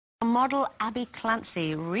model Abby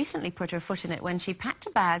Clancy recently put her foot in it when she packed a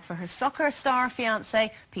bag for her soccer star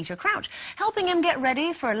fiancé, Peter Crouch. Helping him get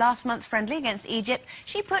ready for last month's friendly against Egypt,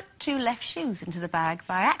 she put 2 left shoes into the bag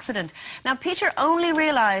by accident. Now, Peter only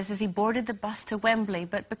realised as he boarded the bus to Wembley,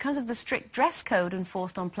 but because of the strict dress code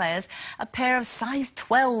enforced on players, a pair of size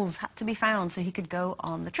 12s had to be found so he could go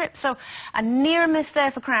on the trip. So, a near miss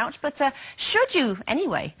there for Crouch, but should you,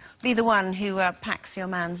 anyway, be the one who packs your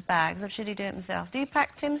man's bags, or should he do it himself? Do you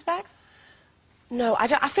pack Tim's bags? No, I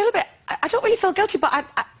don't. I feel a bit... I don't really feel guilty, but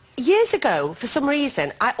years ago, for some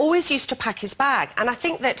reason, I always used to pack his bag, and I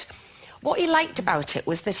think that what he liked about it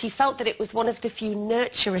was that he felt that it was one of the few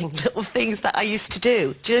nurturing little things that I used to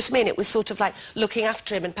do. Do you know what I mean? It was sort of like looking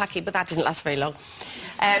after him and packing, but that didn't last very long.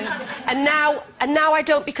 And now I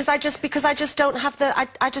don't, because I just don't have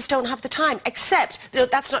the time. Except, no,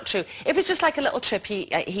 that's not true. If it's just like a little trip, he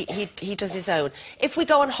does his own. If we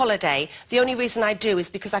go on holiday, the only reason I do is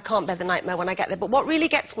because I can't bear the nightmare when I get there. But what really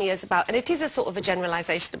gets me is about, and it is a sort of a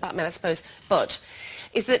generalisation about men, I suppose, but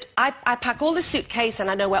is that I pack all the suitcase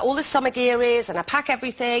and I know where all the summer gear is and I pack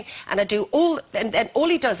everything and I do all, and then all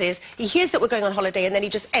he does is he hears that we're going on holiday and then he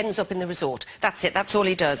just ends up in the resort. That's it, that's all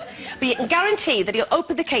he does. But you can guarantee that he'll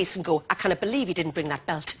open the case and go, I cannot believe he didn't bring that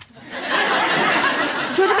belt.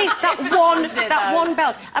 Do you know what I mean? That one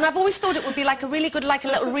belt. And I've always thought it would be like a really good, like a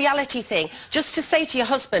little reality thing, just to say to your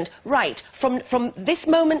husband, right, from this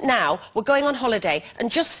moment now, we're going on holiday,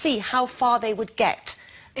 and just see how far they would get.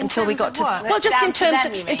 Until we got to... Well, just in terms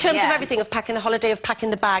of everything, of packing the holiday, of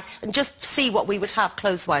packing the bag, and just see what we would have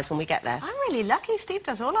clothes-wise when we get there. I'm really lucky. Steve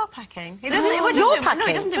does all our packing. He doesn't. Your packing? No,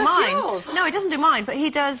 he doesn't do mine. Yours. No, he doesn't do mine, but he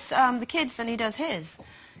does the kids and he does his.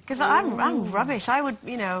 Because I'm rubbish. I would,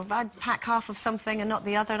 you know, I'd pack half of something and not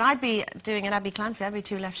the other, and I'd be doing an Abby Clancy. I'd be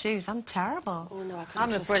 2 left shoes. I'm terrible. Oh no,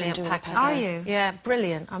 I'm a brilliant packer. Are you? Yeah,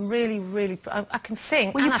 brilliant. I'm really. I can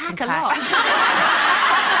sing. Well, and you I pack can a lot.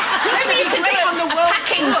 Maybe you could do it on the World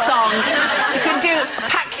King song. You could do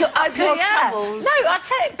pack your troubles. No, I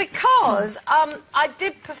tell you, because I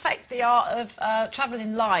did perfect the art of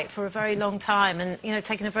travelling light for a very long time, and you know,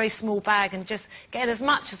 taking a very small bag and just getting as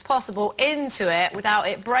much as possible into it without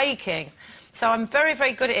it breaking. So I'm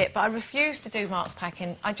very good at it, but I refuse to do Mark's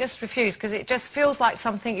packing. I just refuse, because it just feels like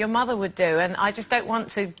something your mother would do, and I just don't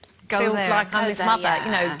want to feel like I'm his mother,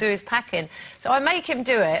 you know, do his packing. So I make him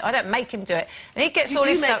do it. I don't make him do it. And he gets all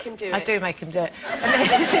his stuff. I do make him do it.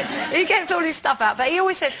 And he gets all his stuff out, but he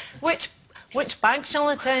always says, which bag shall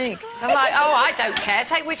I take? I'm like, oh, I don't care.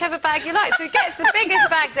 Take whichever bag you like. So he gets the biggest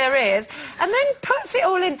bag there is, and then puts it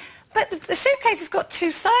all in. But the suitcase has got 2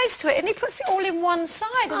 sides to it, and he puts it all in one side,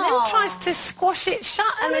 and then tries to squash it shut.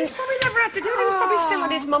 And he's probably never had to do it. He was probably still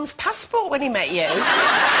on his mum's passport when he met you.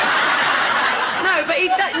 No, but he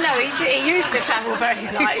used to travel very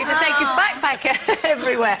light. He used to take his backpack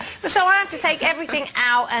everywhere. So I have to take everything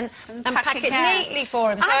out and pack it neatly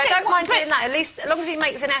for him. So I don't mind doing that, at least as long as he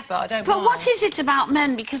makes an effort, I don't mind. But what is it about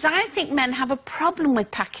men? Because I think men have a problem with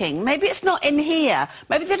packing. Maybe it's not in here.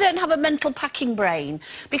 Maybe they don't have a mental packing brain.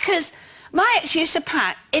 Because my ex used to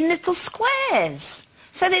pack in little squares.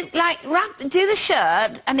 So they, like, do the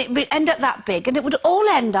shirt, and it would end up that big, and it would all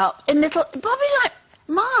end up in little... Probably like...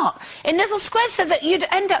 Mark, in little squares, so that you'd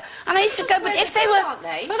end up... And I used to go, but if they were... But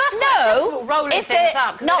that's quite sensible, rolling things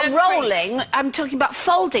up. Not rolling, I'm talking about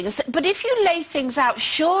folding. But if you lay things out,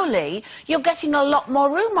 surely you're getting a lot more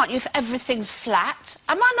room, aren't you, if everything's flat?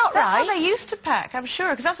 Am I not right? That's how they used to pack, I'm sure,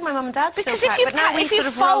 because that's what my mum and dad still because pack. If but now we sort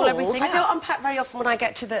of roll everything I don't unpack very often when I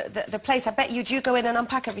get to the place. I bet you do go in and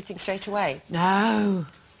unpack everything straight away. No.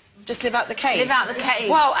 Just live out the case? Live out the case.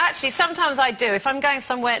 Well, actually, sometimes I do. If I'm going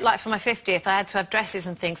somewhere, like for my 50th, I had to have dresses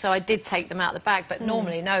and things, so I did take them out of the bag. But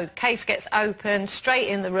normally, no, the case gets opened, straight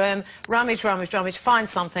in the room, rummage, find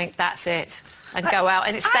something, that's it. And go out,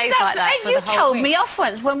 and it stays like that for the whole week. You told me off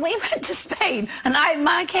once when we went to Spain, and in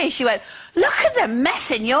my case, you went, look at the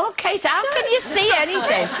mess in your case, how can you see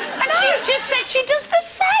anything? And she just said she does the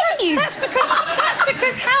same. That's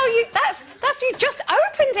because how you... you just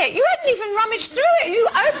opened it. You hadn't even rummaged through it. You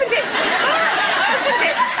opened it first,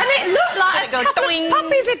 and it looked like a couple of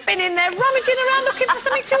puppies had been in there rummaging around looking for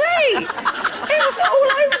something to eat. It was all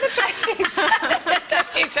over the place.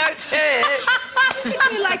 Don't do it. It'd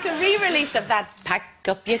be like a re-release of that Pack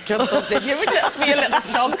Up Your Troubles. You would me a little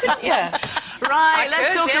song, couldn't you? Right,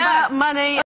 let's talk about money.